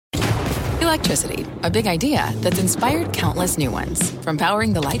Electricity, a big idea that's inspired countless new ones. From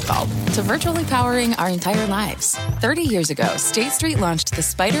powering the light bulb to virtually powering our entire lives. 30 years ago, State Street launched the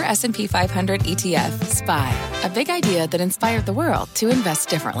SPDR S&P 500 ETF, SPY. A big idea that inspired the world to invest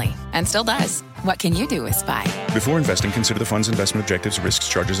differently. And still does. What can you do with SPY? Before investing, consider the fund's investment objectives, risks,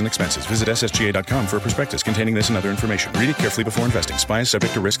 charges, and expenses. Visit ssga.com for a prospectus containing this and other information. Read it carefully before investing. SPY is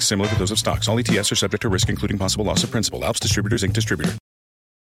subject to risks similar to those of stocks. All ETFs are subject to risk, including possible loss of principal. Alps Distributors, Inc. distributor.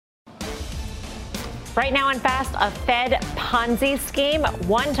 Right now on Fast, a Fed Ponzi scheme.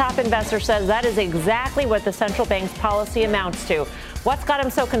 One top investor says that is exactly what the central bank's policy amounts to. What's got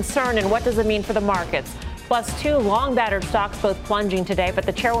him so concerned, and what does it mean for the markets? Plus, two long-battered stocks both plunging today, but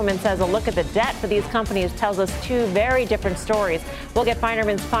the chairwoman says a look at the debt for these companies tells us two very different stories. We'll get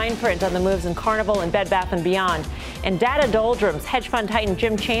Feinerman's fine print on the moves in Carnival and Bed Bath & Beyond. And data doldrums, hedge fund titan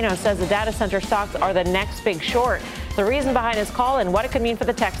Jim Chano says the data center stocks are the next big short. The reason behind his call and what it could mean for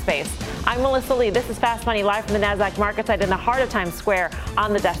the tech space. I'm Melissa Lee. This is Fast Money live from the NASDAQ market site in the heart of Times Square.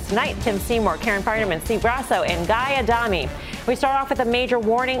 On the desk tonight, Tim Seymour, Karen Feinerman, Steve Grasso, and Guy Adami. We start off with a major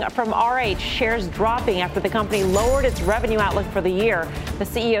warning from RH. Shares dropping after the company lowered its revenue outlook for the year. The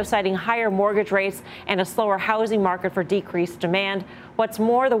CEO citing higher mortgage rates and a slower housing market for decreased demand. What's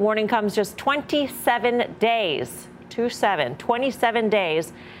more, the warning comes just 27 days. 27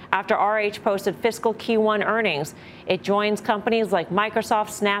 days after RH posted fiscal Q1 earnings. It joins companies like Microsoft,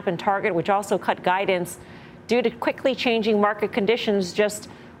 Snap, and Target, which also cut guidance due to quickly changing market conditions just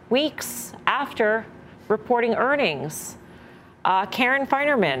weeks after reporting earnings. Karen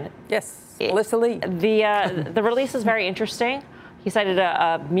Feinerman. Yes, Melissa Lee. The release is very interesting. He cited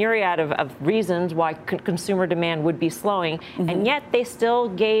a myriad of reasons why consumer demand would be slowing, and yet they still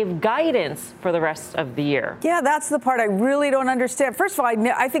gave guidance for the rest of the year. Yeah, that's the part I really don't understand. First of all,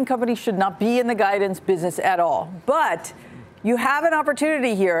 I think companies should not be in the guidance business at all. But you have an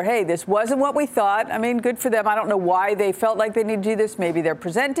opportunity here. Hey, this wasn't what we thought. I mean, good for them. I don't know why they felt like they need to do this. Maybe they're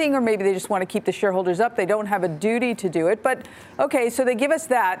presenting, or maybe they just want to keep the shareholders up. They don't have a duty to do it. But, okay, so they give us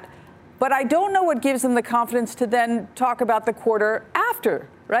that. But I don't know what gives them the confidence to then talk about the quarter after,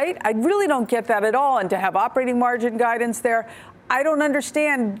 right? I really don't get that at all. And to have operating margin guidance there, I don't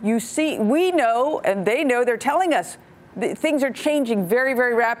understand. You see, we know, and they know, they're telling us things are changing very,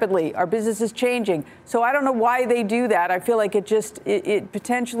 very rapidly. Our business is changing. So I don't know why they do that. I feel like it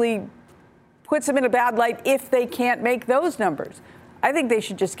potentially puts them in a bad light if they can't make those numbers. I think they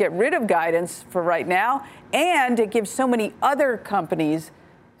should just get rid of guidance for right now. And it gives so many other companies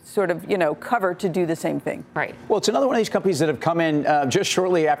sort of, cover to do the same thing. Right. Well, it's another one of these companies that have come in just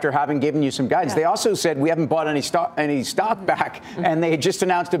shortly after having given you some guidance. Yeah. They also said we haven't bought any stock back, and they just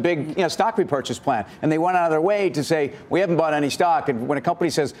announced a big stock repurchase plan. And they went out of their way to say we haven't bought any stock. And when a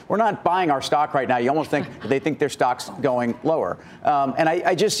company says we're not buying our stock right now, you almost think they think their stock's going lower. And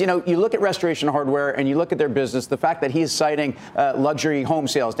I just, you look at Restoration Hardware and you look at their business, the fact that he is citing luxury home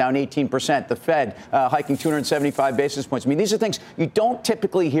sales down 18%, the Fed hiking 275 basis points. I mean, these are things you don't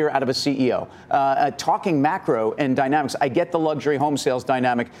typically hear out of a CEO. Talking macro and dynamics, I get the luxury home sales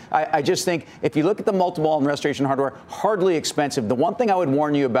dynamic. I just think if you look at the multiple on Restoration Hardware, hardly expensive. The one thing I would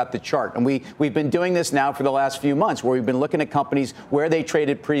warn you about the chart, and we've been doing this now for the last few months, where we've been looking at companies where they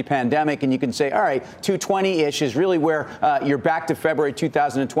traded pre-pandemic, and you can say, all right, 220-ish is really where you're back to February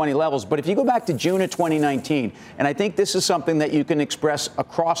 2020 levels. But if you go back to June of 2019, and I think this is something that you can express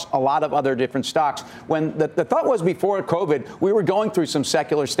across a lot of other different stocks, when the thought was before COVID, we were going through some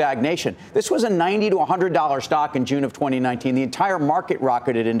secular stagnation. This was a $90 to $100 stock in June of 2019. The entire market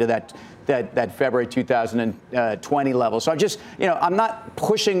rocketed into that February 2020 level. So I'm not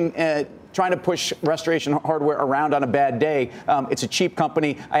pushing trying to push Restoration Hardware around on a bad day. It's a cheap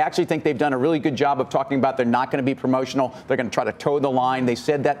company. I actually think they've done a really good job of talking about they're not going to be promotional. They're going to try to toe the line. They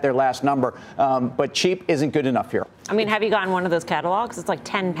said that their last number. But cheap isn't good enough here. I mean, have you gotten one of those catalogs? It's like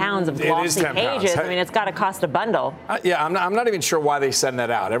 10 pounds of glossy pages. I mean, it's got to cost a bundle. I'm not even sure why they send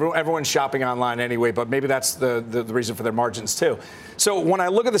that out. Everyone's shopping online anyway, but maybe that's the reason for their margins, too. So when I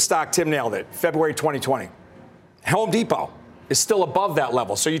look at the stock, Tim nailed it, February 2020. Home Depot is still above that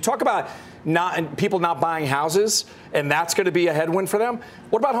level. So you talk about people not buying houses, and that's going to be a headwind for them.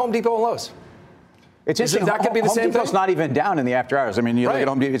 What about Home Depot and Lowe's? It's interesting. That could be the Home same Depot's thing? not even down in the after hours. I mean, you look at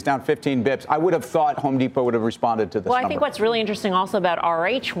Home Depot, it's down 15 bips. I would have thought Home Depot would have responded to this number. I think what's really interesting also about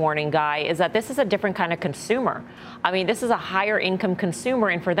RH warning, Guy, is that this is a different kind of consumer. I mean, this is a higher income consumer,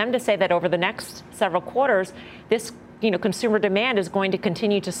 and for them to say that over the next several quarters, this consumer demand is going to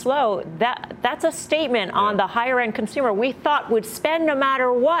continue to slow, that's a statement on the higher end consumer we thought would spend no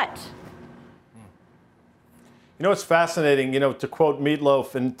matter what. It's fascinating, to quote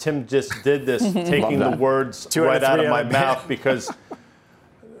Meatloaf, and Tim just did this, taking the words right out of my mouth, because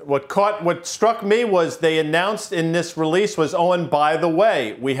What struck me was they announced in this release was, oh, and by the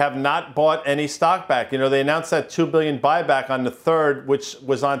way, we have not bought any stock back. They announced that $2 billion buyback on the 3rd, which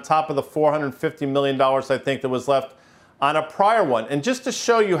was on top of the $450 million, I think, that was left on a prior one. And just to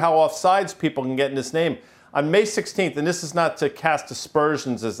show you how offsides people can get in this name, on May 16th, and this is not to cast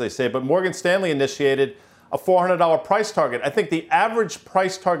aspersions, as they say, but Morgan Stanley initiated a $400 price target. I think the average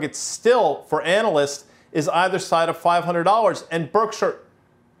price target still for analysts is either side of $500. And Berkshire...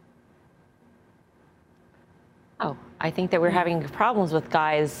 Oh, I think that we're having problems with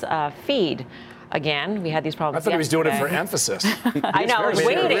Guy's feed. Again, we had these problems. I thought he was doing it for emphasis. I know, I was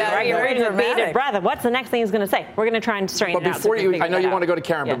waiting, right? You're waiting with bated breath. What's the next thing he's going to say? We're going to try and straighten it out. Before I know you want to go to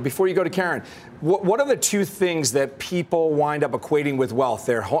Karen, but before you go to Karen, what are the two things that people wind up equating with wealth?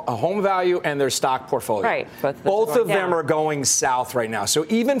 Their home value and their stock portfolio. Right. Both of them are going south right now. So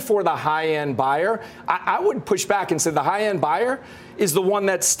even for the high-end buyer, I would push back and say the high-end buyer is the one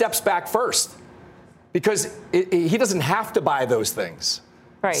that steps back first because he doesn't have to buy those things.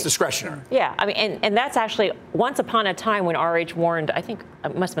 Right. It's discretionary. Yeah, I mean, and that's actually once upon a time when RH warned, I think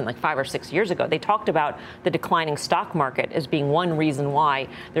it must have been like 5 or 6 years ago, they talked about the declining stock market as being one reason why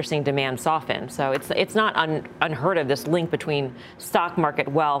they're seeing demand soften. So it's not unheard of, this link between stock market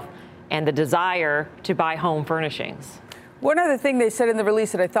wealth and the desire to buy home furnishings. One other thing they said in the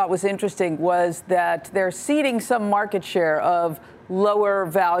release that I thought was interesting was that they're ceding some market share of lower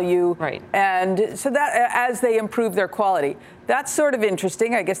value, right? And so that as they improve their quality, that's sort of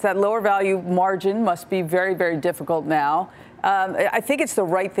interesting. I guess that lower value margin must be very, very difficult now. I think it's the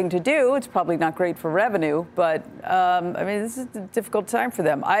right thing to do. It's probably not great for revenue, but I mean, this is a difficult time for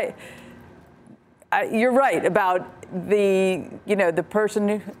them. You're right about the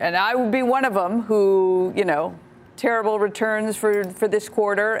person, and I would be one of them who, terrible returns for this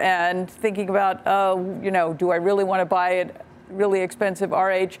quarter and thinking about, do I really want to buy it? Really expensive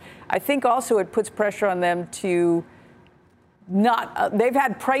RH. I think also it puts pressure on them to not. They've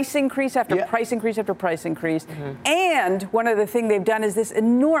had price increase after price increase after price increase, and one other thing they've done is this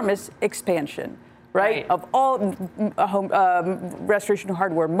enormous expansion, right? Of all home restoration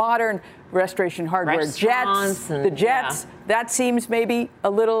hardware, modern restoration hardware, jets, the jets. That seems maybe a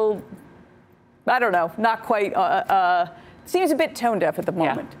little, I don't know, not quite. Seems a bit tone deaf at the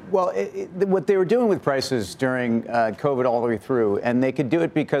moment. Yeah. Well, what they were doing with prices during COVID all the way through, and they could do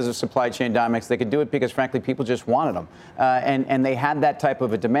it because of supply chain dynamics. They could do it because, frankly, people just wanted them. And they had that type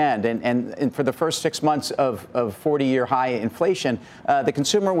of a demand. And for the first 6 months of 40-year high inflation, the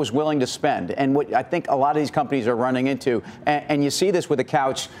consumer was willing to spend. And what I think a lot of these companies are running into, and you see this with a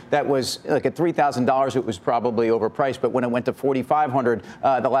couch that was like at $3,000, it was probably overpriced. But when it went to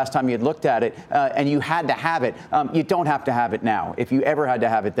 $4,500 the last time you'd looked at it, and you had to have it, you don't have to have it now, if you ever had to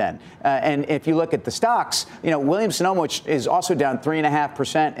have it then. And if you look at the stocks, Williams-Sonoma, which is also down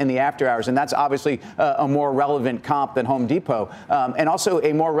 3.5% in the after hours, and that's obviously a more relevant comp than Home Depot, and also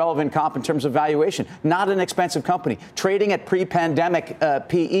a more relevant comp in terms of valuation. Not an expensive company, trading at pre-pandemic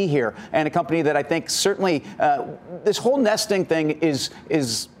PE here, and a company that I think certainly this whole nesting thing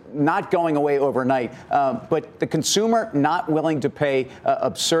is not going away overnight, but the consumer not willing to pay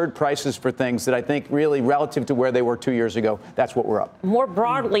absurd prices for things that I think really relative to where they were 2 years ago, that's what we're up. More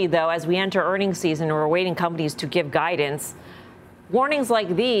broadly, though, as we enter earnings season, we're waiting companies to give guidance. Warnings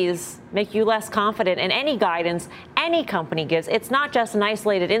like these make you less confident in any guidance any company gives. It's not just an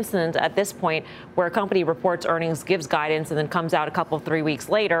isolated incident at this point where a company reports earnings, gives guidance, and then comes out 3 weeks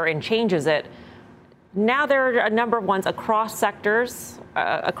later and changes it. Now there are a number of ones across sectors,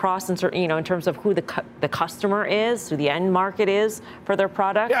 in terms of who the customer is, who the end market is for their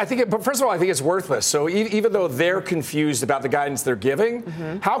product. Yeah, but first of all, I think it's worthless. So even though they're confused about the guidance they're giving,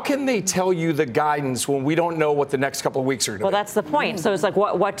 how can they tell you the guidance when we don't know what the next couple of weeks are going to be? Well, that's the point. So it's like,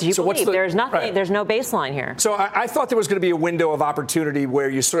 what do you believe? There's nothing. Right. There's no baseline here. So I thought there was going to be a window of opportunity where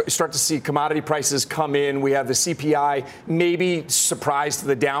you start to see commodity prices come in. We have the CPI, maybe surprise to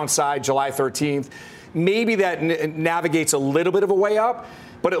the downside, July 13th. Maybe that navigates a little bit of a way up,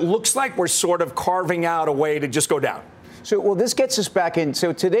 but it looks like we're sort of carving out a way to just go down. So, well, this gets us back in.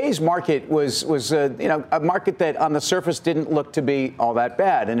 So today's market was a market that on the surface didn't look to be all that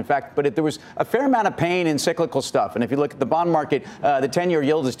bad. And in fact, there was a fair amount of pain in cyclical stuff. And if you look at the bond market, the 10-year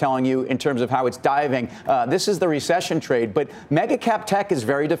yield is telling you in terms of how it's diving. This is the recession trade. But mega cap tech is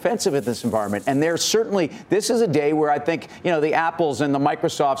very defensive in this environment. And this is a day where I think, the Apples and the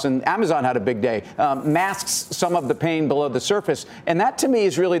Microsofts and Amazon had a big day, masks some of the pain below the surface. And that to me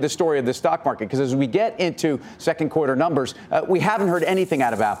is really the story of the stock market. Because as we get into second quarter numbers, numbers. We haven't heard anything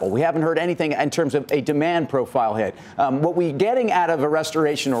out of Apple. We haven't heard anything in terms of a demand profile hit. What we're getting out of a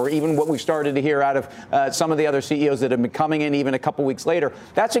restoration, or even what we've started to hear out of some of the other CEOs that have been coming in even a couple weeks later,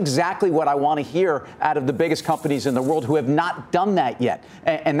 that's exactly what I want to hear out of the biggest companies in the world who have not done that yet.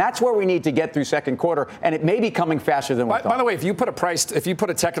 And that's where we need to get through second quarter. And it may be coming faster than we thought. By the way, if you put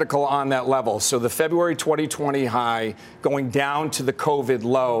a technical on that level, so the February 2020 high going down to the COVID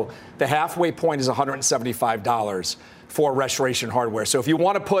low, the halfway point is $175 for restoration hardware. So if you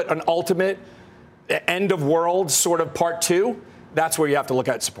want to put an ultimate end of world sort of part two, that's where you have to look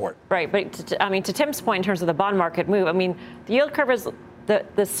at support. Right. But to Tim's point in terms of the bond market move, the yield curve is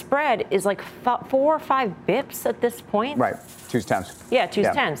the spread is like 4 or 5 bips at this point. Right. 2/10. Yeah,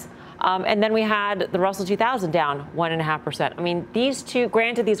 2/10. And then we had the Russell 2000 down 1.5%. These two,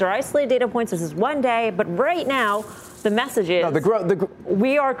 granted, these are isolated data points. This is one day, but right now, the message is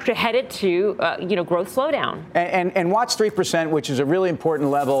we are headed to growth slowdown. And watch 3%, which is a really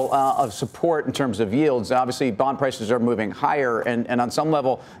important level of support in terms of yields. Obviously, bond prices are moving higher, and on some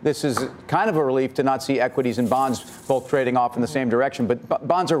level, this is kind of a relief to not see equities and bonds both trading off in the same direction. But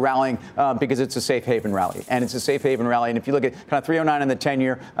bonds are rallying because it's a safe haven rally, and it's a safe haven rally. And if you look at kind of 309 in the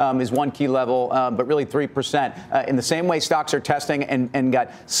 10-year is one key level, but really 3%. In the same way, stocks are testing and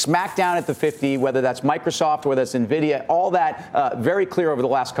got smacked down at the 50, whether that's Microsoft, whether that's NVIDIA. All that very clear over the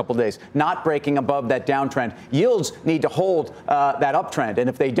last couple of days, not breaking above that downtrend. Yields need to hold that uptrend. And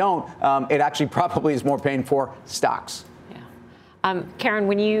if they don't, it actually probably is more pain for stocks. Yeah. Karen,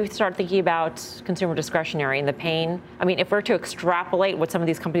 when you start thinking about consumer discretionary and the pain, if we're to extrapolate what some of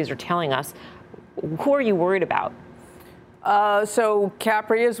these companies are telling us, who are you worried about? So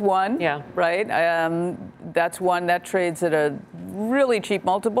Capri is one, yeah, right? That's one that trades at a really cheap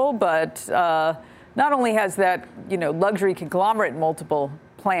multiple, but not only has that, luxury conglomerate multiple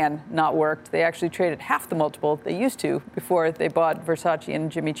plan not worked, they actually traded half the multiple they used to before they bought Versace and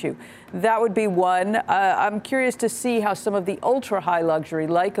Jimmy Choo. That would be one. I'm curious to see how some of the ultra high luxury,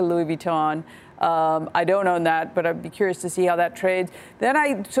 like a Louis Vuitton, I don't own that, but I'd be curious to see how that trades. Then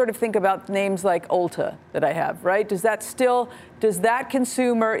I sort of think about names like Ulta that I have, right? Does that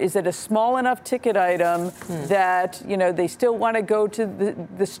consumer, is it a small enough ticket item that, they still want to go to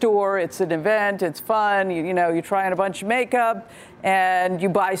the store? It's an event, it's fun, you try on a bunch of makeup and you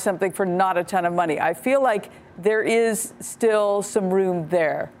buy something for not a ton of money. I feel like there is still some room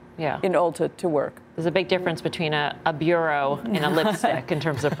there in Ulta to work. There's a big difference between a bureau and a lipstick in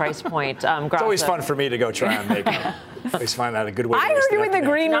terms of price point. It's always fun for me to go try on makeup. I always find that a good way to I heard you in the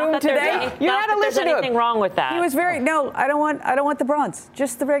green room today. You had to listen to him. There's anything wrong with that. He was very, no, I don't want the bronze,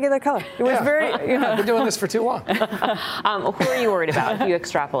 just the regular color. It was very, I've been doing this for too long. Who are you worried about if you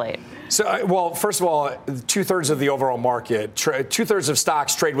extrapolate? So, well, first of all, 2/3 of the overall market, 2/3 of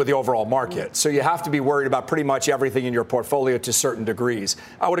stocks trade with the overall market. So you have to be worried about pretty much everything in your portfolio to certain degrees.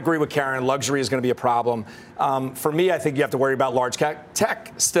 I would agree with Karen. Luxury is going to be a problem. For me, I think you have to worry about large cap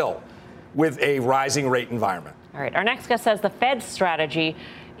tech still with a rising rate environment. All right. Our next guest says the Fed's strategy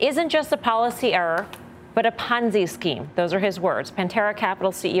isn't just a policy error, but a Ponzi scheme. Those are his words. Pantera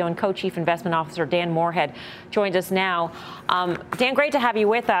Capital CEO and co-chief investment officer Dan Morehead joins us now. Dan, great to have you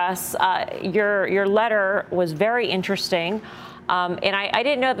with us. Your letter was very interesting. And I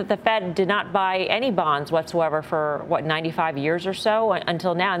didn't know that the Fed did not buy any bonds whatsoever for 95 years or so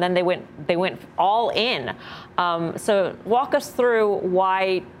until now, and then they went all in. So walk us through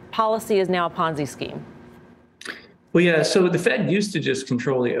why policy is now a Ponzi scheme. Well, yeah, so the Fed used to just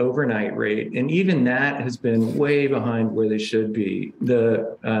control the overnight rate, and even that has been way behind where they should be.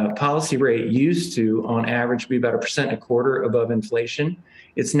 The policy rate used to, on average, be about 1.25% above inflation.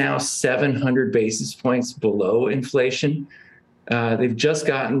 It's now 700 basis points below inflation. They've just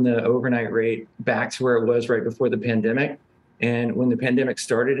gotten the overnight rate back to where it was right before the pandemic. And when the pandemic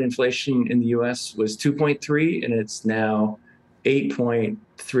started, inflation in the U.S. was 2.3, and it's now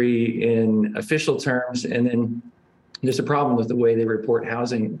 8.3 in official terms. And then there's a problem with the way they report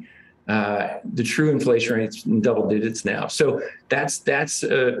housing. The true inflation rate's in double digits now. So that's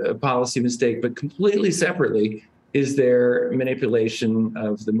a policy mistake. But completely separately is their manipulation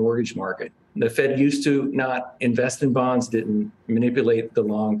of the mortgage market. The Fed used to not invest in bonds, didn't manipulate the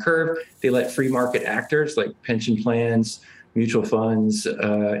long curve. They let free market actors like pension plans, mutual funds,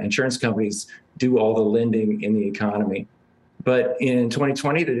 insurance companies do all the lending in the economy. But in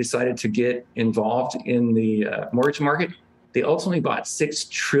 2020, they decided to get involved in the mortgage market. They ultimately bought $6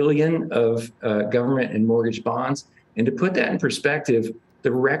 trillion of government and mortgage bonds. And to put that in perspective,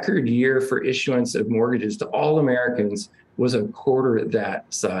 the record year for issuance of mortgages to all Americans was a quarter that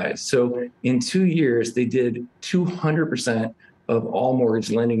size. So in 2 years, they did 200% of all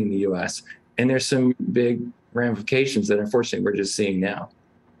mortgage lending in the US. And there's some big ramifications that unfortunately we're just seeing now.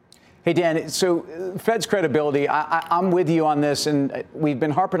 Hey, Dan, so Fed's credibility, I'm with you on this, and we've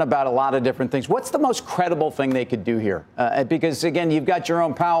been harping about a lot of different things. What's the most credible thing they could do here? Because, again, you've got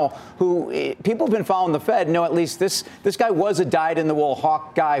Jerome Powell, who people have been following the Fed, know at least this guy was a dyed-in-the-wool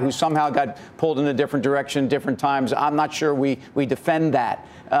hawk guy who somehow got pulled in a different direction different times. I'm not sure we defend that.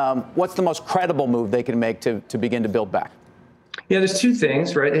 What's the most credible move they can make to begin to build back? Yeah, there's two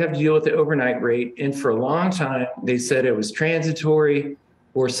things, right? They have to deal with the overnight rate. And for a long time, they said it was transitory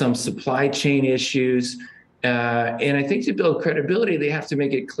or some supply chain issues. And I think to build credibility, they have to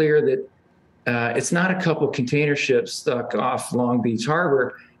make it clear that it's not a couple container ships stuck off Long Beach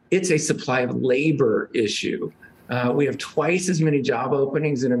Harbor. It's a supply of labor issue. We have twice as many job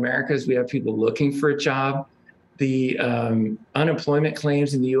openings in America as we have people looking for a job. The unemployment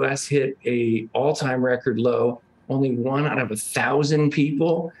claims in the U.S. hit a all-time record low. Only 1 out of 1,000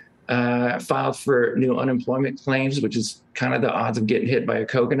 people filed for new unemployment claims, which is kind of the odds of getting hit by a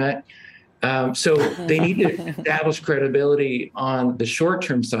coconut. So they need to establish credibility on the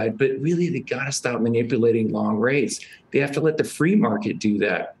short-term side, but really they got to stop manipulating long rates. They have to let the free market do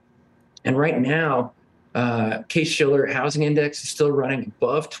that. And right now, Case-Shiller housing index is still running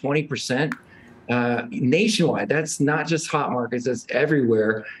above 20% nationwide. That's not just hot markets, that's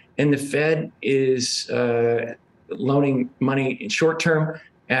everywhere. And the Fed is loaning money in short-term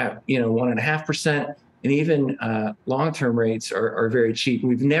at 1.5%, and even long-term rates are very cheap.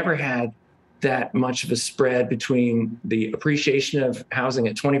 We've never had that much of a spread between the appreciation of housing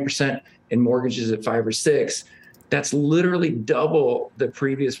at 20% and mortgages at 5 or 6. That's literally double the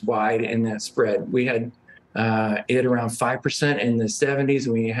previous wide in that spread. We had it around 5% in the 70s,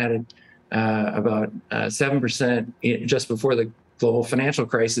 and we had it about 7% just before the global financial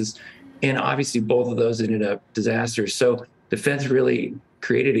crisis. And obviously both of those ended up disasters. So the Fed's really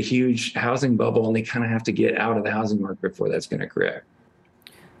created a huge housing bubble, and they kind of have to get out of the housing market before that's going to correct.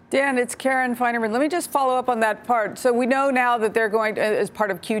 Dan, it's Karen Finerman. Let me just follow up on that part. So we know now that they're going to, as part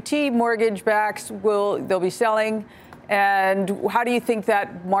of QT, mortgage backs they'll be selling. And how do you think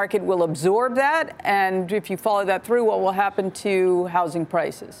that market will absorb that? And if you follow that through, what will happen to housing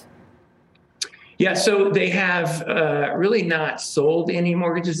prices? Yeah, so they have really not sold any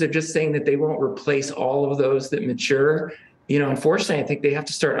mortgages. They're just saying that they won't replace all of those that mature. Unfortunately, I think they have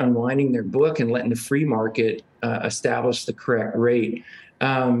to start unwinding their book and letting the free market establish the correct rate.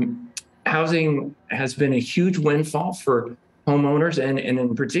 Housing has been a huge windfall for homeowners and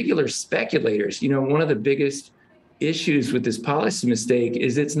in particular speculators. One of the biggest issues with this policy mistake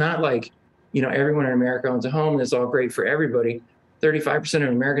is it's not like, everyone in America owns a home and it's all great for everybody. 35% of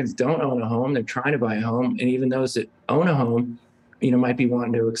Americans don't own a home. They're trying to buy a home. And even those that own a home, might be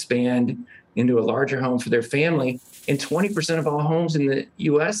wanting to expand into a larger home for their family. And 20% of all homes in the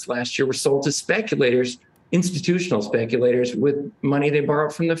U.S. last year were sold to speculators, institutional speculators, with money they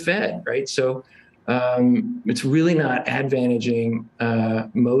borrowed from the Fed, right? So it's really not advantaging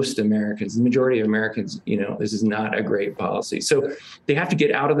most Americans. The majority of Americans, this is not a great policy. So they have to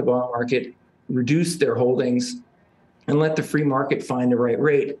get out of the bond market, reduce their holdings, and let the free market find the right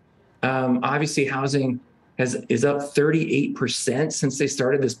rate. Obviously, housing is up 38% since they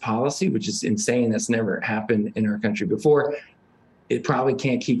started this policy, which is insane. That's never happened in our country before. It probably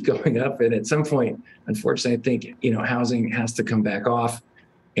can't keep going up. And at some point, unfortunately, I think, housing has to come back off.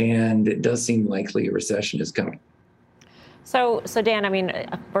 And it does seem likely a recession is coming. So Dan,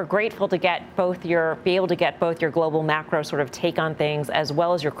 we're grateful to be able to get both your global macro sort of take on things as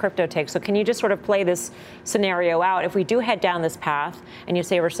well as your crypto take. So can you just sort of play this scenario out? If we do head down this path and you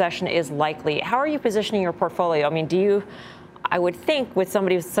say a recession is likely, how are you positioning your portfolio? I would think with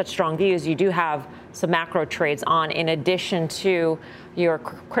somebody with such strong views, you do have some macro trades on in addition to your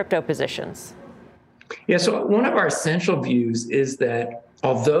crypto positions. Yeah, so one of our essential views is that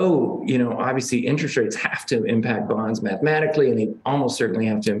although, obviously interest rates have to impact bonds mathematically, and they almost certainly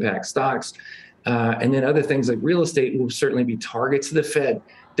have to impact stocks, and then other things like real estate will certainly be targets of the Fed,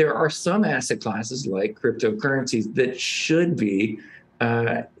 there are some asset classes like cryptocurrencies that should be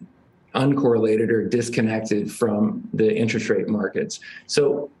uncorrelated or disconnected from the interest rate markets.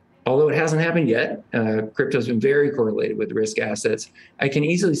 So although it hasn't happened yet, crypto has been very correlated with risk assets. I can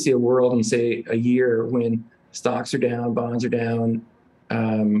easily see a world in, say, a year when stocks are down, bonds are down,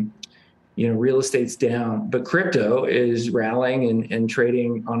 real estate's down, but crypto is rallying and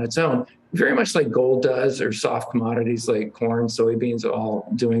trading on its own, very much like gold does, or soft commodities like corn, soybeans, all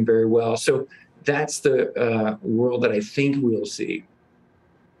doing very well. So that's the world that I think we'll see.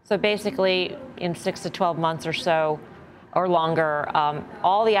 So basically, in 6 to 12 months or so, or longer,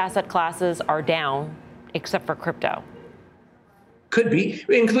 all the asset classes are down except for crypto. Could be,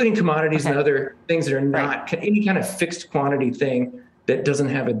 including commodities and other things that are not any kind of fixed quantity thing that doesn't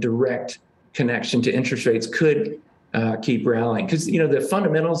have a direct connection to interest rates could keep rallying. Because, the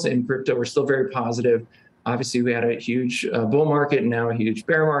fundamentals in crypto are still very positive. Obviously, we had a huge bull market and now a huge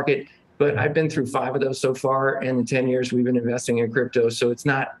bear market. But I've been through 5 of those so far in the 10 years we've been investing in crypto. So it's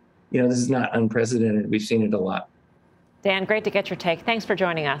not, this is not unprecedented. We've seen it a lot. Dan, great to get your take. Thanks for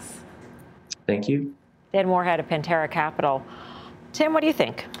joining us. Thank you. Dan Moorhead of Pantera Capital. Tim, what do you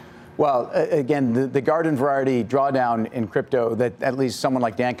think? Well, again, the garden variety drawdown in crypto that at least someone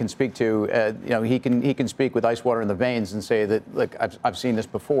like Dan can speak to, he can speak with ice water in the veins and say that, look, I've seen this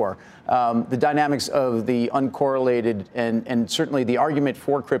before. The dynamics of the uncorrelated and certainly the argument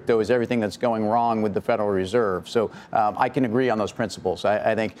for crypto is everything that's going wrong with the Federal Reserve. So I can agree on those principles.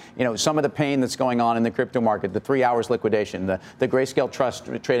 I think, some of the pain that's going on in the crypto market, the 3 hours liquidation, the Grayscale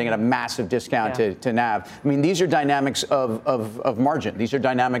Trust trading at a massive discount to NAV. I mean, these are dynamics of margin. These are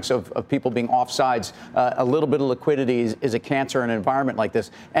dynamics of people being offsides. A little bit of liquidity is a cancer in an environment like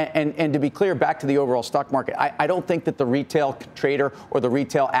this. And to be clear, back to the overall stock market, I don't think that the retail trader or the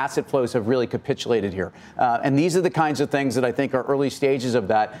retail asset flows have really capitulated here. And these are the kinds of ththings that I think are early stages of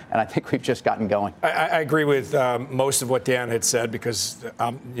that. And I think we've just gotten going. I agree with most of what Dan had said because,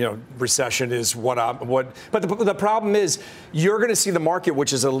 recession is but the problem is you're going to see the market,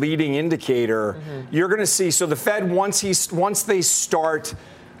 which is a leading indicator. You're going to see, so the Fed, once they start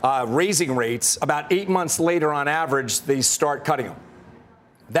raising rates, about 8 months later on average, they start cutting them.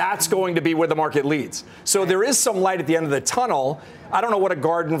 That's going to be where the market leads. So there is some light at the end of the tunnel. I don't know what a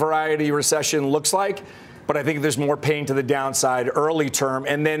garden variety recession looks like, but I think there's more pain to the downside early term.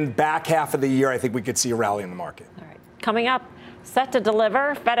 And then back half of the year, I think we could see a rally in the market. All right. Coming up, set to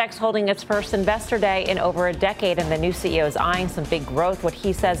deliver, FedEx holding its first investor day in over a decade, and the new CEO is eyeing some big growth, what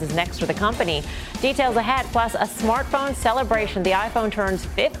he says is next for the company. Details ahead, plus a smartphone celebration. The iPhone turns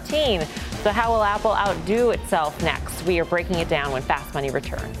 15. So how will Apple outdo itself next? We are breaking it down when Fast Money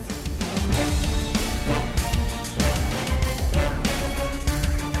returns.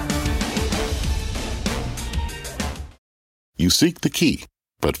 You seek the key.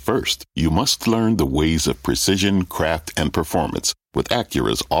 But first, you must learn the ways of precision, craft, and performance with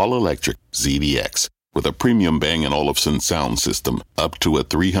Acura's all-electric ZDX. With a premium Bang & Olufsen sound system up to a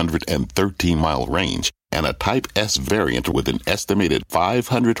 313-mile range and a Type S variant with an estimated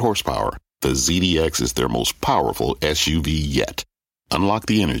 500 horsepower, the ZDX is their most powerful SUV yet. Unlock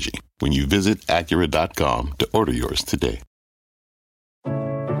the energy when you visit Acura.com to order yours today.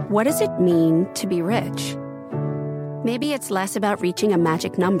 What does it mean to be rich? Maybe it's less about reaching a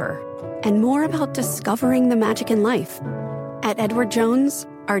magic number and more about discovering the magic in life. At Edward Jones,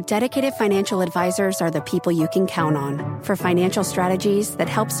 our dedicated financial advisors are the people you can count on for financial strategies that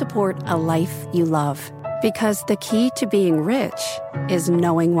help support a life you love. Because the key to being rich is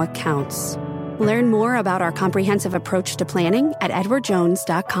knowing what counts. Learn more about our comprehensive approach to planning at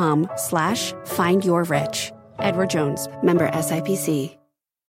edwardjones.com/findyourrich. Edward Jones, member SIPC.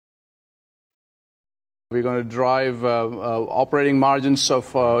 We're going to drive operating margins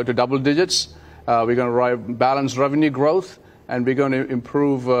to double digits. We're going to drive balanced revenue growth, and we're going to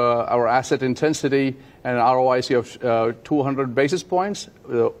improve our asset intensity and ROIC of 200 basis points.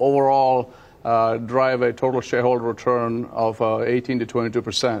 Overall, drive a total shareholder return of 18 to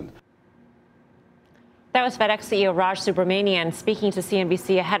 22%. That was FedEx CEO Raj Subramanian speaking to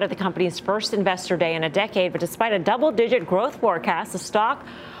CNBC ahead of the company's first investor day in a decade. But despite a double-digit growth forecast, the stock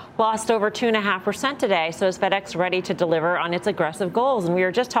lost over 2.5% today. So is FedEx ready to deliver on its aggressive goals? And we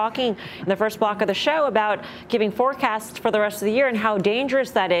were just talking in the first block of the show about giving forecasts for the rest of the year and how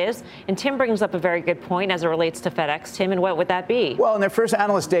dangerous that is. And Tim brings up a very good point as it relates to FedEx. Tim, and what would that be? Well, in their first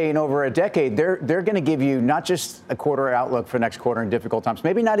analyst day in over a decade, they're going to give you not just a quarter outlook for next quarter in difficult times,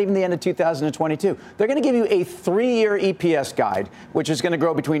 maybe not even the end of 2022. They're going to give you a 3-year EPS guide, which is going to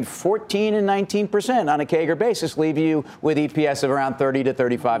grow between 14 and 19% on a CAGR basis, leave you with EPS of around $30 to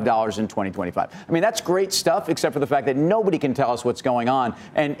 $35 in 2025. I mean, that's great stuff, except for the fact that nobody can tell us what's going on.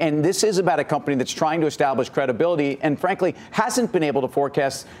 And this is about a company that's trying to establish credibility and, frankly, hasn't been able to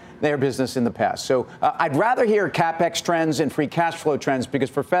forecast their business in the past. So I'd rather hear CapEx trends and free cash flow trends, because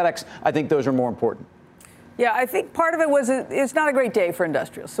for FedEx, I think those are more important. Yeah, I think part of it was it's not a great day for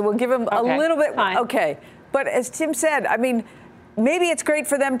industrials. So we'll give them a little bit. Fine. Okay. But as Tim said, I mean, maybe it's great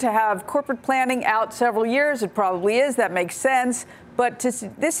for them to have corporate planning out several years. It probably is. That makes sense. But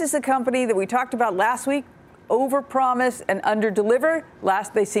this is a company that we talked about last week, overpromise and underdeliver.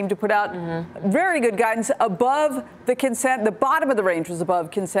 Last, they seemed to put out very good guidance above the bottom of the range was above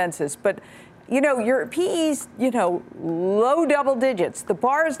consensus. But, your PE's, low double digits. The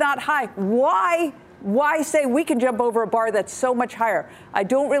bar is not high. Why why say we can jump over a bar that's so much higher? I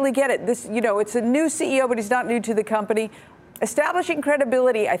don't really get it. This, it's a new CEO, but he's not new to the company. Establishing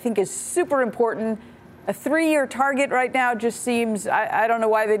credibility, I think, is super important. A 3-year target right now just seems, I don't know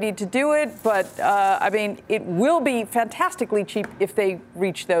why they need to do it, but it will be fantastically cheap if they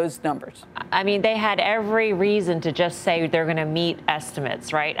reach those numbers. I mean, they had every reason to just say they're going to meet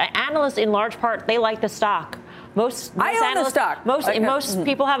estimates, right? Analysts, in large part, they like the stock. Most I own analysts, the stock. Most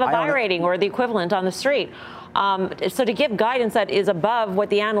people have a buy rating or the equivalent on the street. So to give guidance that is above what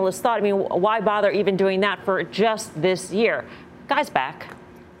the analysts thought, I mean, why bother even doing that for just this year? Guy's back.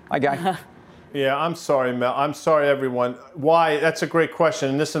 Hi, Guy. Yeah, I'm sorry, Mel. I'm sorry, everyone. Why? That's a great question.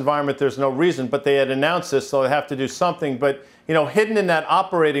 In this environment, there's no reason, but they had announced this, so they have to do something. But, hidden in that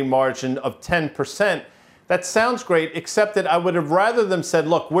operating margin of 10%, that sounds great, except that I would have rather them said,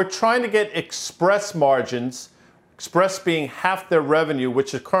 look, we're trying to get Express margins, Express being half their revenue,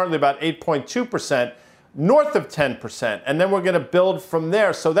 which is currently about 8.2%, north of 10%. And then we're going to build from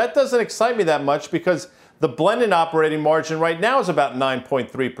there. So that doesn't excite me that much because the blended operating margin right now is about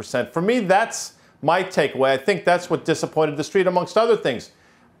 9.3%. For me, that's my takeaway. I think that's what disappointed the street, amongst other things.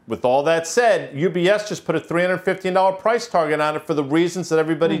 With all that said, UBS just put a $315 price target on it for the reasons that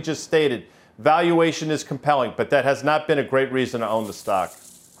everybody just stated. Valuation is compelling, but that has not been a great reason to own the stock.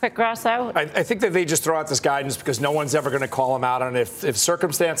 Quick, Grasso. I think that they just throw out this guidance because no one's ever going to call them out on it. If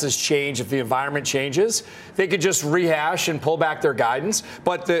circumstances change, if the environment changes, they could just rehash and pull back their guidance.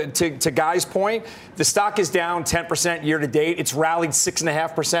 But to Guy's point, the stock is down 10% year to date. It's rallied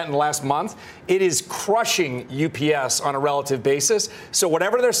 6.5% in the last month. It is crushing UPS on a relative basis. So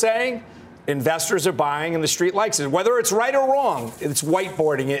whatever they're saying, investors are buying and the street likes it. Whether it's right or wrong, it's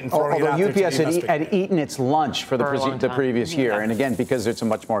whiteboarding it and throwing it out there. Although UPS had eaten its lunch for the previous year, and again, because it's a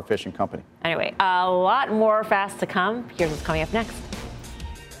much more efficient company. Anyway, a lot more fast to come. Here's what's coming up next.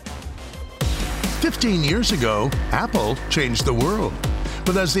 15 years ago, Apple changed the world.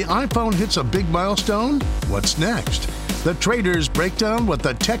 But as the iPhone hits a big milestone, what's next? The traders break down what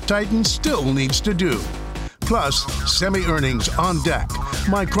the tech titan still needs to do. Plus, semi-earnings on deck.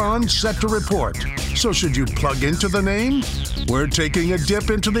 Micron set to report. So should you plug into the name? We're taking a dip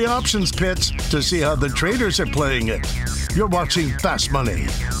into the options pits to see how the traders are playing it. You're watching Fast Money,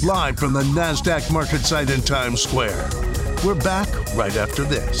 live from the NASDAQ market site in Times Square. We're back right after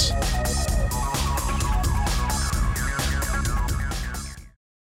this.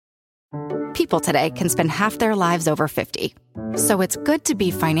 People today can spend half their lives over 50. So it's good to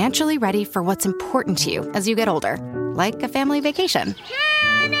be financially ready for what's important to you as you get older, like a family vacation.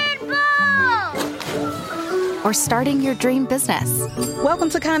 Cannonball! Or starting your dream business. Welcome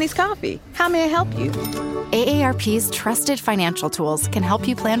to Connie's Coffee. How may I help you? AARP's trusted financial tools can help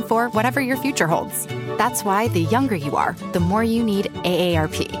you plan for whatever your future holds. That's why the younger you are, the more you need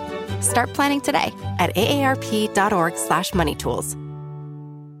AARP. Start planning today at aarp.org/moneytools.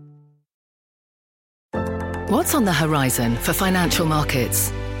 What's on the horizon for financial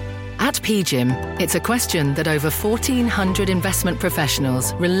markets? At PGIM, it's a question that over 1,400 investment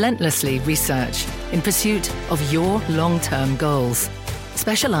professionals relentlessly research in pursuit of your long-term goals.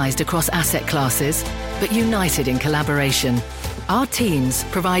 Specialized across asset classes, but united in collaboration, our teams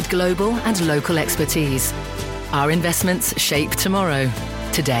provide global and local expertise. Our investments shape tomorrow,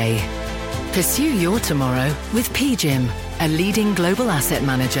 today. Pursue your tomorrow with PGIM, a leading global asset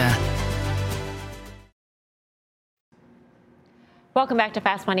manager. Welcome back to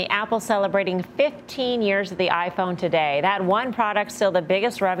Fast Money. Apple celebrating 15 years of the iPhone today. That one product still the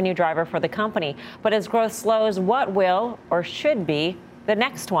biggest revenue driver for the company. But as growth slows, what will or should be the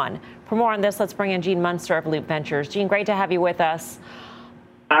next one? For more on this, let's bring in Gene Munster of Loop Ventures. Gene, great to have you with us.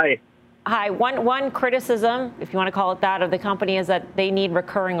 Hi. Hi. One criticism, if you want to call it that, of the company is that they need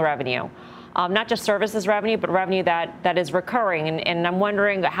recurring revenue. Not just services revenue, but revenue that is recurring. And I'm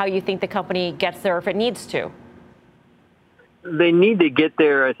wondering how you think the company gets there if it needs to. They need to get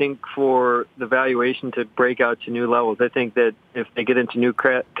there, I think, for the valuation to break out to new levels. I think that if they get into new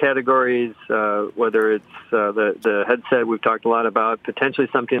categories, whether it's the headset we've talked a lot about, potentially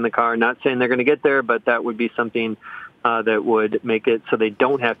something in the car, not saying they're going to get there, but that would be something that would make it so they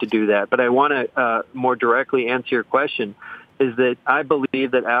don't have to do that. But I want to more directly answer your question, is that I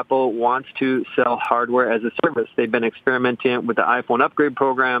believe that Apple wants to sell hardware as a service. They've been experimenting with the iPhone upgrade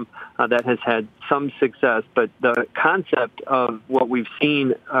program that has had some success, but the concept of what we've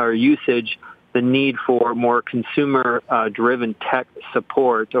seen, our usage, the need for more consumer-driven tech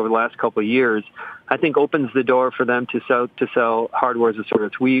support over the last couple of years, I think opens the door for them to sell hardware as a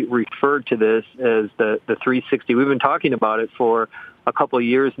service. We referred to this as the 360. We've been talking about it for a couple of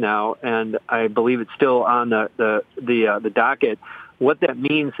years now, and I believe it's still on the docket. What that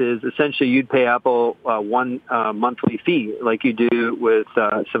means is essentially you'd pay Apple one monthly fee like you do with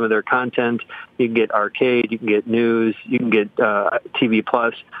some of their content. You can get arcade, you can get news, you can get TV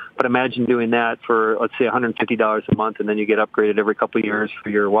Plus. But imagine doing that for, let's say, $150 a month, and then you get upgraded every couple of years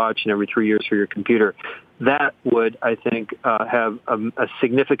for your watch and every 3 years for your computer. That would, I think, have a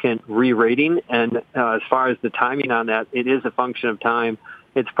significant re-rating. And as far as the timing on that, it is a function of time.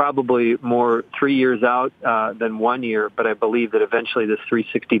 It's probably more 3 years out than 1 year, but I believe that eventually this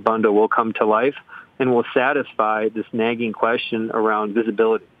 360 bundle will come to life and will satisfy this nagging question around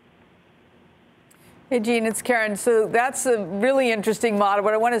visibility. Hey, Gene, it's Karen. So that's a really interesting model,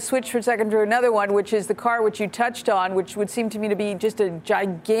 but I want to switch for a second to another one, which is the car, which you touched on, which would seem to me to be just a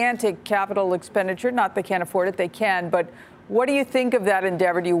gigantic capital expenditure. Not they can't afford it, they can, but what do you think of that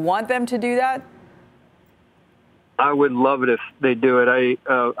endeavor? Do you want them to do that? I would love it if they do it.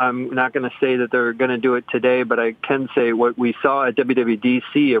 I'm not going to say that they're going to do it today, but I can say what we saw at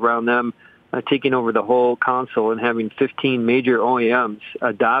WWDC around them taking over the whole console and having 15 major OEMs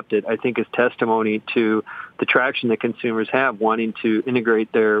adopt it, I think is testimony to the traction that consumers have wanting to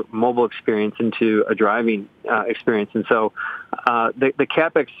integrate their mobile experience into a driving experience. And so the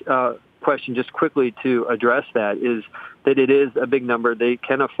CapEx question, just quickly to address that, is that it is a big number. They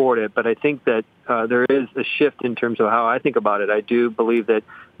can afford it, but I think that there is a shift in terms of how I think about it. I do believe that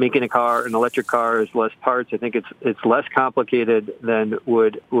making an electric car, is less parts. I think it's less complicated than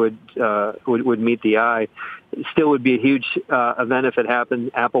would meet the eye. It still would be a huge event if it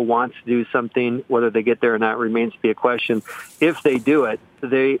happened. Apple wants to do something. Whether they get there or not remains to be a question. If they do it,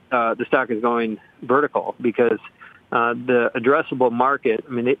 the stock is going vertical because the addressable market,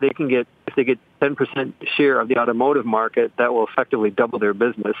 I mean, they can get, if they get 10% share of the automotive market, that will effectively double their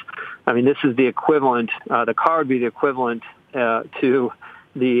business. I mean, this is the equivalent, the car would be the equivalent to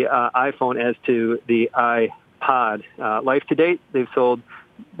the iPhone as to the iPod. Life to date, they've sold,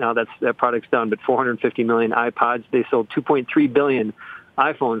 now that product's done, but 450 million iPods. They sold 2.3 billion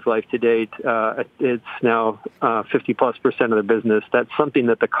iPhones life to date. It's now 50+% of their business. That's something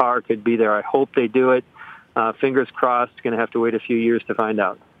that the car could be there. I hope they do it. Fingers crossed, going to have to wait a few years to find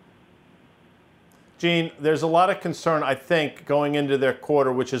out. Gene, there's a lot of concern, I think, going into their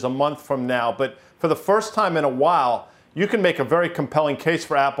quarter, which is a month from now. But for the first time in a while, you can make a very compelling case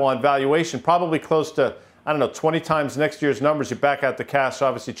for Apple on valuation, probably close to, 20 times next year's numbers. You back out the cash,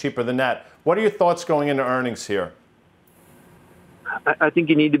 obviously cheaper than that. What are your thoughts going into earnings here? I think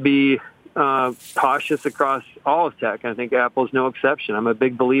you need to be cautious across all of tech. I think Apple's no exception. I'm a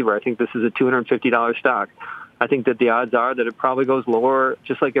big believer. I think this is a $250 stock. I think that the odds are that it probably goes lower,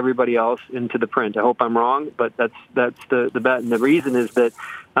 just like everybody else, into the print. I hope I'm wrong, but that's the bet. And the reason is that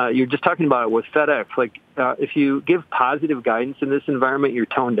you're just talking about it with FedEx. Like if you give positive guidance in this environment, you're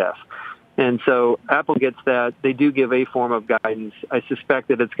tone deaf. And so Apple gets that. They do give a form of guidance. I suspect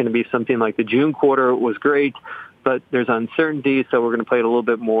that it's going to be something like the June quarter was great, but there's uncertainty, so we're going to play it a little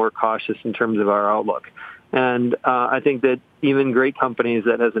bit more cautious in terms of our outlook. And I think that even great companies,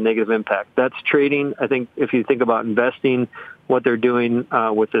 that has a negative impact. That's trading. I think if you think about investing, what they're doing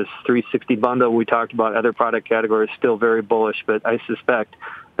with this 360 bundle, we talked about other product categories, still very bullish, but I suspect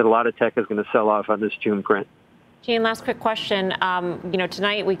that a lot of tech is going to sell off on this June print. Gene, last quick question.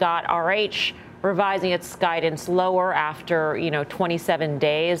 Tonight we got RH revising its guidance lower after, 27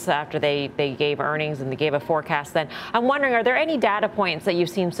 days after they gave earnings and they gave a forecast then. I'm wondering, are there any data points that you've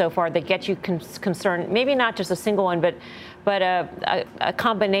seen so far that get you concerned, maybe not just a single one, but a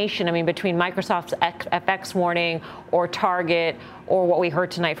combination, between Microsoft's FX warning or Target or what we heard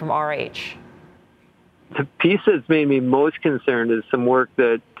tonight from RH? The piece that's made me most concerned is some work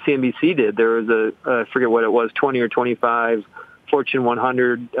that CNBC did. There was I forget what it was, 20 or 25 Fortune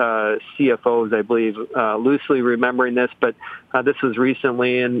 100 CFOs, I believe, loosely remembering this, but this was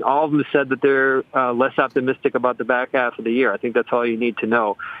recently, and all of them said that they're less optimistic about the back half of the year. I think that's all you need to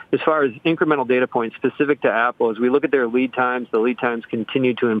know. As far as incremental data points specific to Apple, as we look at their lead times, the lead times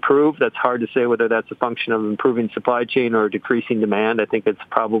continue to improve. That's hard to say whether that's a function of improving supply chain or decreasing demand. I think it's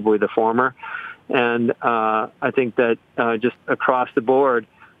probably the former. And I think that just across the board,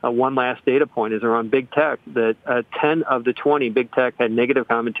 one last data point is around big tech, that 10 of the 20 big tech had negative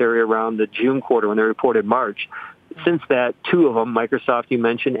commentary around the June quarter when they reported March. Since that, 2 of them, Microsoft you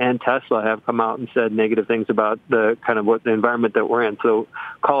mentioned and Tesla, have come out and said negative things about the kind of what the environment that we're in. So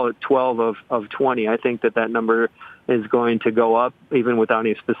call it 12 of 20. I think that number is going to go up even without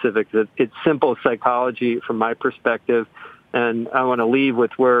any specifics. It's simple psychology from my perspective. And I want to leave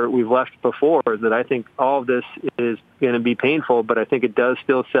with where we've left before, that I think all of this is going to be painful, but I think it does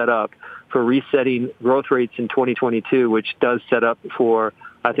still set up for resetting growth rates in 2022, which does set up for,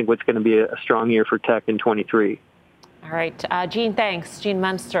 I think, what's going to be a strong year for tech in 23. All right. Gene, thanks. Gene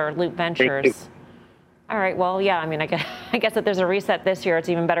Munster, Loop Ventures. All right. Well, yeah, I mean, I guess that there's a reset this year. It's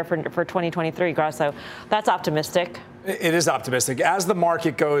even better for 2023, Grasso. That's optimistic. It is optimistic. As the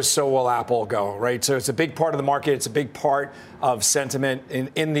market goes, so will Apple go, right? So it's a big part of the market. It's a big part of sentiment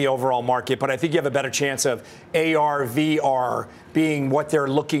in the overall market. But I think you have a better chance of AR, VR being what they're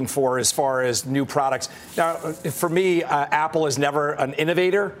looking for as far as new products. Now, for me, Apple is never an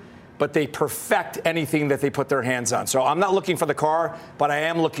innovator, but they perfect anything that they put their hands on. So I'm not looking for the car, but I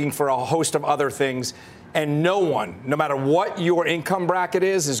am looking for a host of other things. And no one, no matter what your income bracket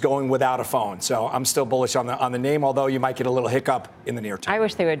is going without a phone. So I'm still bullish on the name, although you might get a little hiccup in the near term. I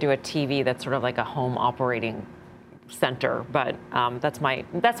wish they would do a TV that's sort of like a home operating center, but that's my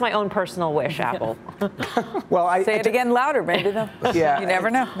own personal wish, Apple. Well, say it again louder, maybe though. Yeah, you never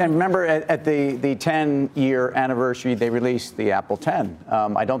know. And remember, at the 10-year anniversary, they released the Apple 10.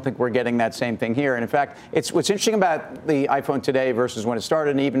 I don't think we're getting that same thing here. And in fact, it's what's interesting about the iPhone today versus when it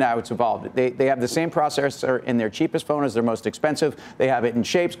started, and even now it's evolved. They have the same processor in their cheapest phone as their most expensive. They have it in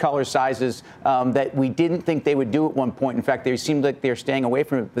shapes, colors, sizes that we didn't think they would do at one point. In fact, they seemed like they're staying away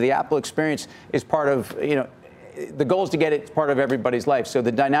from it. But the Apple experience is part of, the goal is to get it part of everybody's life. So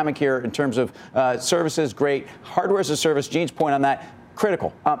the dynamic here in terms of services, great. Hardware as a service, Gene's point on that,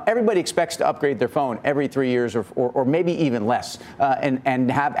 critical. Everybody expects to upgrade their phone every 3 years or maybe even less and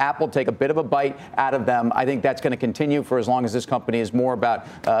have Apple take a bit of a bite out of them. I think that's going to continue for as long as this company is more about,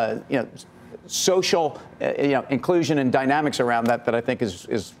 social, inclusion and dynamics around that I think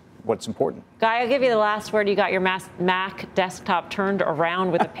is what's important. Guy, I'll give you the last word. You got your Mac desktop turned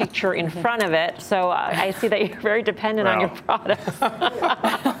around with a picture in front of it. So I see that you're very dependent on your products.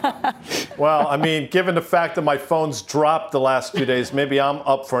 Well, I mean, given the fact that my phone's dropped the last 2 days, maybe I'm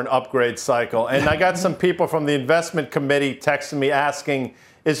up for an upgrade cycle. And I got some people from the investment committee texting me asking,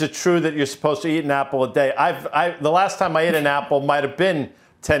 is it true that you're supposed to eat an apple a day? The last time I ate an apple might have been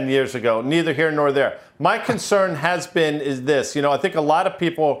 10 years ago. Neither here nor there. My concern is this. I think a lot of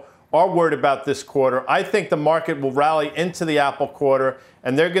people are worried about this quarter. I think the market will rally into the Apple quarter,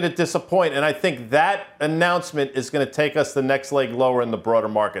 and they're going to disappoint. And I think that announcement is going to take us the next leg lower in the broader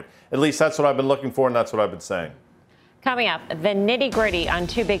market. At least that's what I've been looking for, and that's what I've been saying. Coming up, the nitty-gritty on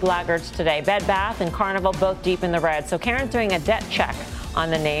two big laggards today. Bed Bath and Carnival both deep in the red. So Karen's doing a debt check on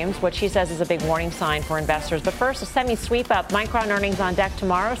the names, what she says is a big warning sign for investors. But first, a semi-sweep up. Micron earnings on deck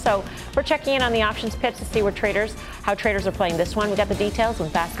tomorrow. So we're checking in on the options pits to see how traders are playing this one. We got the details when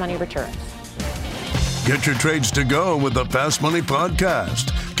Fast Money returns. Get your trades to go with the Fast Money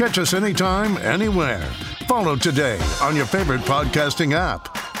Podcast. Catch us anytime, anywhere. Follow today on your favorite podcasting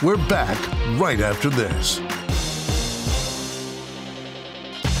app. We're back right after this.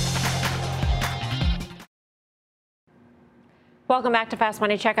 Welcome back to Fast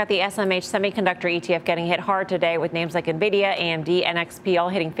Money. Check out the SMH Semiconductor ETF getting hit hard today with names like NVIDIA, AMD, NXP all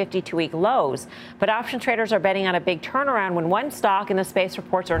hitting 52-week lows. But option traders are betting on a big turnaround when one stock in the space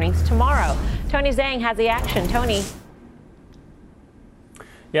reports earnings tomorrow. Tony Zhang has the action. Tony.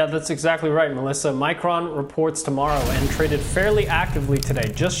 Yeah, that's exactly right, Melissa. Micron reports tomorrow and traded fairly actively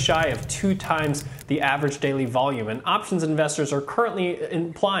today, just shy of 2 times the average daily volume. And options investors are currently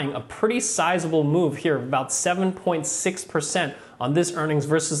implying a pretty sizable move here, about 7.6% on this earnings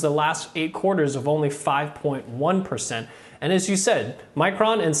versus the last 8 quarters of only 5.1%. And as you said,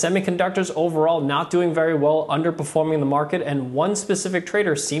 Micron and semiconductors overall not doing very well, underperforming the market, and one specific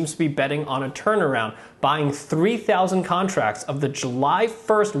trader seems to be betting on a turnaround, buying 3,000 contracts of the July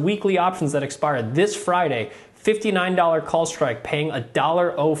 1st weekly options that expire this Friday. $59 call strike, paying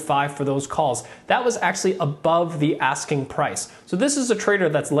 $1.05 for those calls. That was actually above the asking price. So this is a trader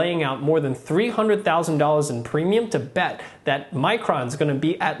that's laying out more than $300,000 in premium to bet that Micron's going to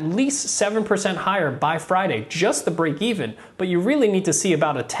be at least 7% higher by Friday, just the break even. But you really need to see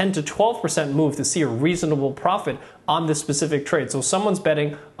about a 10 to 12% move to see a reasonable profit on this specific trade. So someone's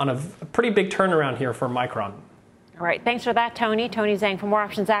betting on a pretty big turnaround here for Micron. All right, thanks for that, Tony. Tony Zhang. For more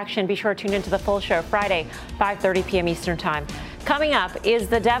options action, be sure to tune into the full show Friday, 5:30 p.m. Eastern Time. Coming up is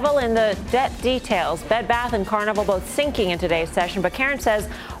the devil in the debt details. Bed Bath and Carnival both sinking in today's session, but Karen says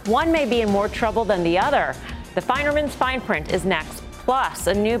one may be in more trouble than the other. The Finerman's fine print is next. Plus,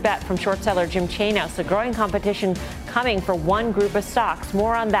 a new bet from short seller Jim Chanos, a growing competition coming for one group of stocks.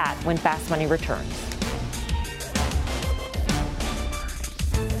 More on that when Fast Money returns.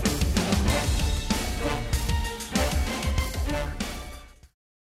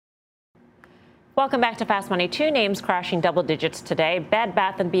 Welcome back to Fast Money. Two names crashing double digits today. Bed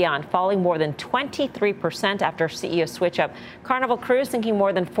Bath & Beyond falling more than 23% after CEO switch up. Carnival Cruise sinking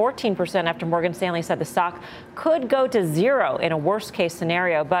more than 14% after Morgan Stanley said the stock could go to zero in a worst case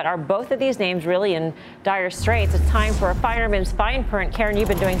scenario. But are both of these names really in dire straits? It's time for a fireman's fine print. Karen, you've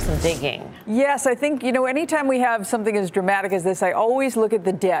been doing some digging. Yes, I think, anytime we have something as dramatic as this, I always look at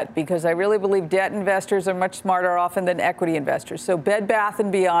the debt because I really believe debt investors are much smarter often than equity investors. So Bed Bath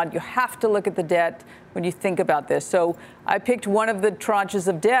 & Beyond, you have to look at the debt when you think about this. So I picked one of the tranches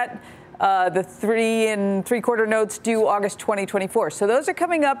of debt, the 3 3/4 notes due August 2024. So those are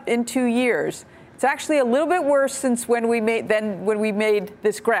coming up in 2 years. It's actually a little bit worse since when we made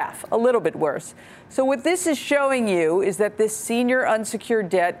this graph, a little bit worse. So what this is showing you is that this senior unsecured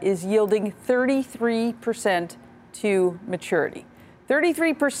debt is yielding 33% to maturity.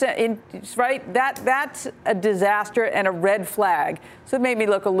 33%, right? That's a disaster and a red flag. So it made me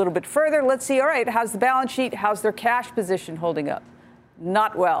look a little bit further. Let's see, all right, how's the balance sheet? How's their cash position holding up?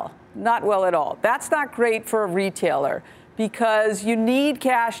 Not well. Not well at all. That's not great for a retailer because you need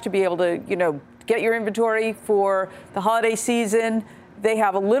cash to be able to, get your inventory for the holiday season. They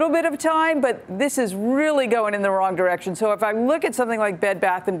have a little bit of time, but this is really going in the wrong direction. So if I look at something like Bed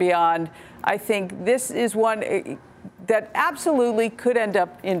Bath & Beyond, I think this is one that absolutely could end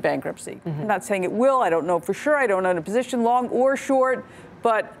up in bankruptcy. I'm not saying it will. I don't know for sure. I don't own a position long or short,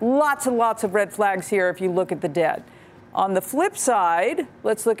 but lots and lots of red flags here if you look at the debt. On the flip side,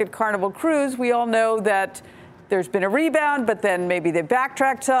 let's look at Carnival Cruise. We all know that there's been a rebound, but then maybe they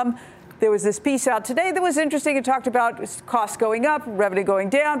backtracked some. There was this piece out today that was interesting. It talked about costs going up, revenue going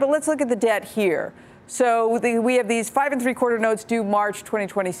down, but let's look at the debt here. So we have these 5 3/4 notes due March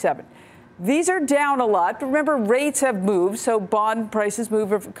 2027. These are down a lot, but remember, rates have moved, so bond prices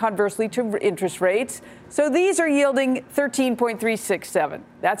move conversely to interest rates. So these are yielding 13.367.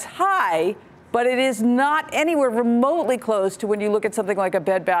 That's high, but it is not anywhere remotely close to when you look at something like a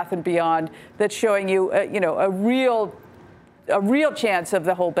Bed Bath & Beyond that's showing you, a real chance of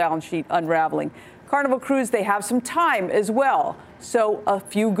the whole balance sheet unraveling. Carnival Cruise, they have some time as well, so a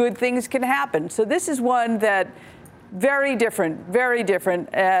few good things can happen. So this is one that very different,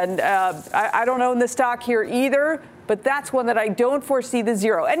 and I don't own the stock here either, but that's one that I don't foresee the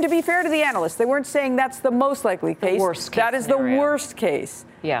zero. And to be fair to the analysts, they weren't saying that's the most likely case. The worst case that is scenario. The worst case.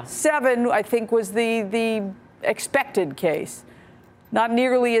 Yeah. 7, I think, was the expected case. Not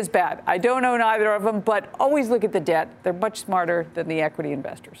nearly as bad. I don't own either of them, but always look at the debt. They're much smarter than the equity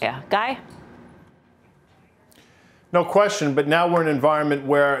investors. Yeah. Guy? No question, but now we're in an environment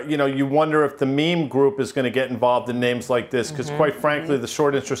where, you wonder if the meme group is going to get involved in names like this, because quite frankly, the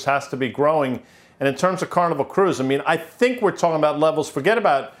short interest has to be growing. And in terms of Carnival Cruise, I think we're talking about levels, forget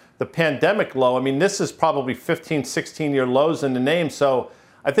about the pandemic low. This is probably 15, 16-year lows in the name. So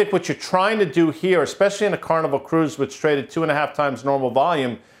I think what you're trying to do here, especially in a Carnival Cruise, which traded 2.5 times normal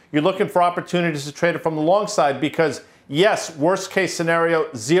volume, you're looking for opportunities to trade it from the long side because, yes, worst case scenario,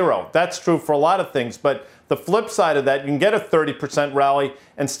 zero. That's true for a lot of things. But the flip side of that, you can get a 30% rally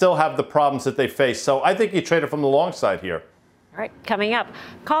and still have the problems that they face. So I think you trade it from the long side here. All right, coming up,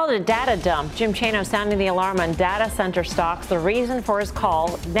 call it a data dump. Jim Chano sounding the alarm on data center stocks. The reason for his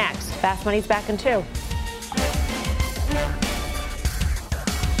call next. Fast Money's back in 2.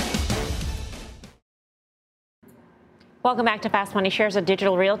 Welcome back to Fast Money. Shares of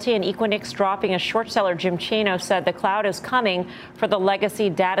Digital Realty and Equinix dropping as short seller Jim Chano said the cloud is coming for the legacy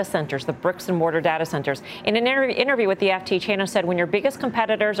data centers, the bricks and mortar data centers. In an interview with the FT, Chano said when your biggest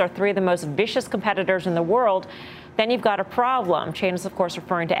competitors are 3 of the most vicious competitors in the world, then you've got a problem. Chano's, of course,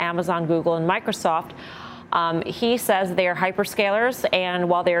 referring to Amazon, Google, and Microsoft. He says they are hyperscalers, and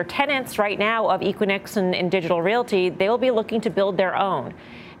while they are tenants right now of Equinix and Digital Realty, they will be looking to build their own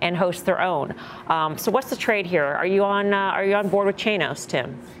and host their own. So what's the trade here? Are you on board with Chanos,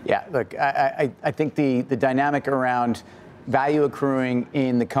 Tim? Yeah, look, I think the dynamic around value accruing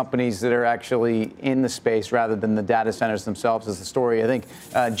in the companies that are actually in the space rather than the data centers themselves is the story. I think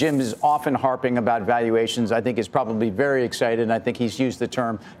Jim is often harping about valuations. I think he's probably very excited, and I think he's used the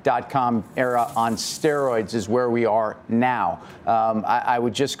term .com era on steroids is where we are now. I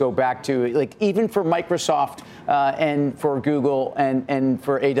would just go back to, even for Microsoft and for Google and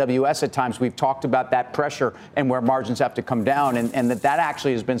for AWS at times, we've talked about that pressure and where margins have to come down, and that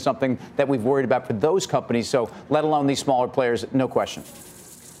actually has been something that we've worried about for those companies, so let alone these smaller players, no question.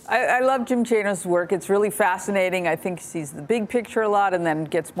 I love Jim Chanos' work. It's really fascinating. I think he sees the big picture a lot and then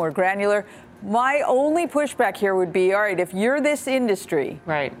gets more granular. My only pushback here would be, all right, if you're this industry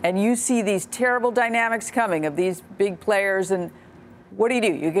and you see these terrible dynamics coming of these big players, and what do?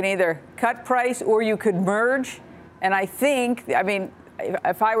 You can either cut price or you could merge. And I think,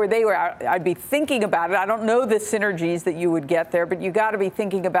 if I were they were, I'd be thinking about it. I don't know the synergies that you would get there, but you got to be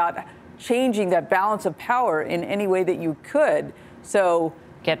thinking about changing that balance of power in any way that you could. So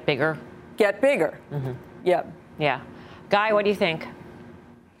get bigger. Get bigger. Mm-hmm. Yeah. Yeah. Guy, what do you think?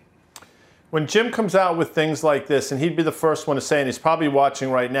 When Jim comes out with things like this, and he'd be the first one to say, and he's probably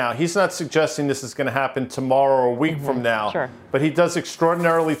watching right now, he's not suggesting this is going to happen tomorrow or a week from now. Sure. But he does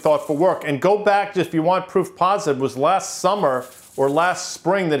extraordinarily thoughtful work. And go back, if you want proof positive, it was last summer or last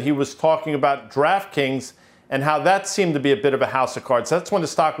spring that he was talking about DraftKings and how that seemed to be a bit of a house of cards. That's when the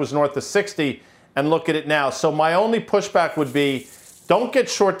stock was north of 60, and look at it now. So my only pushback would be, don't get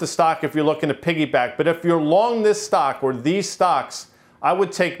short the stock if you're looking to piggyback. But if you're long this stock or these stocks, I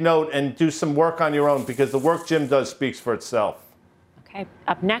would take note and do some work on your own, because the work Jim does speaks for itself. Okay,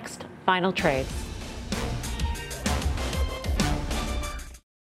 up next, final trade.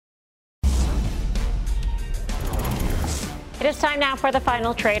 It is time now for the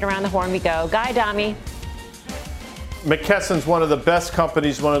final trade. Around the horn we go. Guy Adami. McKesson's one of the best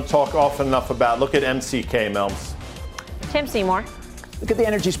companies we want to talk often enough about. Look at MCK, Melms. Tim Seymour. Look at the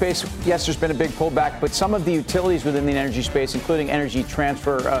energy space. Yes, there's been a big pullback, but some of the utilities within the energy space, including Energy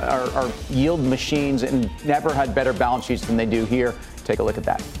Transfer, are yield machines and never had better balance sheets than they do here. Take a look at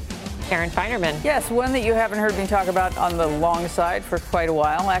that. Karen Feinerman. Yes, one that you haven't heard me talk about on the long side for quite a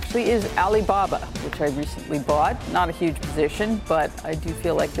while, actually, is Alibaba, which I recently bought. Not a huge position, but I do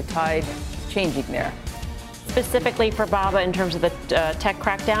feel like the tide is changing there. Specifically for Baba in terms of the tech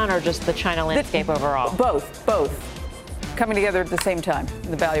crackdown, or just the China landscape overall? Both. Coming together at the same time,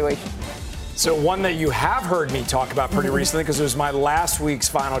 the valuation. So one that you have heard me talk about pretty recently, because it was my last week's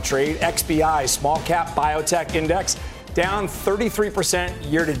final trade, XBI, small cap biotech index, down 33%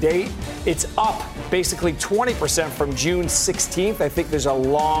 year to date. It's up basically 20% from June 16th. I think there's a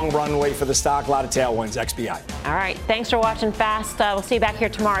long runway for the stock, a lot of tailwinds, XBI. All right, thanks for watching Fast. We'll see you back here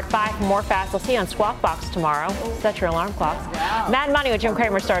tomorrow at 5 for more Fast. We'll see you on Squawk Box tomorrow. Set your alarm clocks. Wow. Mad Money with Jim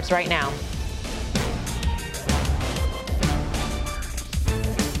Cramer starts right now.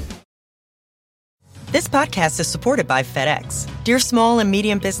 This podcast is supported by FedEx. Dear small and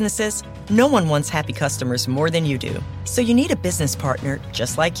medium businesses, no one wants happy customers more than you do. So you need a business partner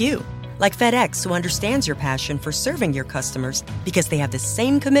just like you. Like FedEx, who understands your passion for serving your customers because they have the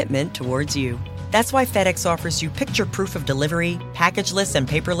same commitment towards you. That's why FedEx offers you picture proof of delivery, packageless and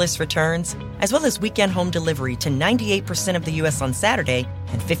paperless returns, as well as weekend home delivery to 98% of the U.S. on Saturday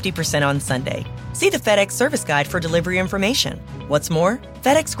and 50% on Sunday. See the FedEx service guide for delivery information. What's more,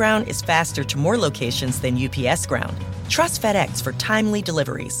 FedEx Ground is faster to more locations than UPS Ground. Trust FedEx for timely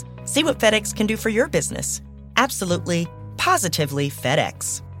deliveries. See what FedEx can do for your business. Absolutely, positively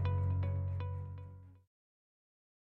FedEx.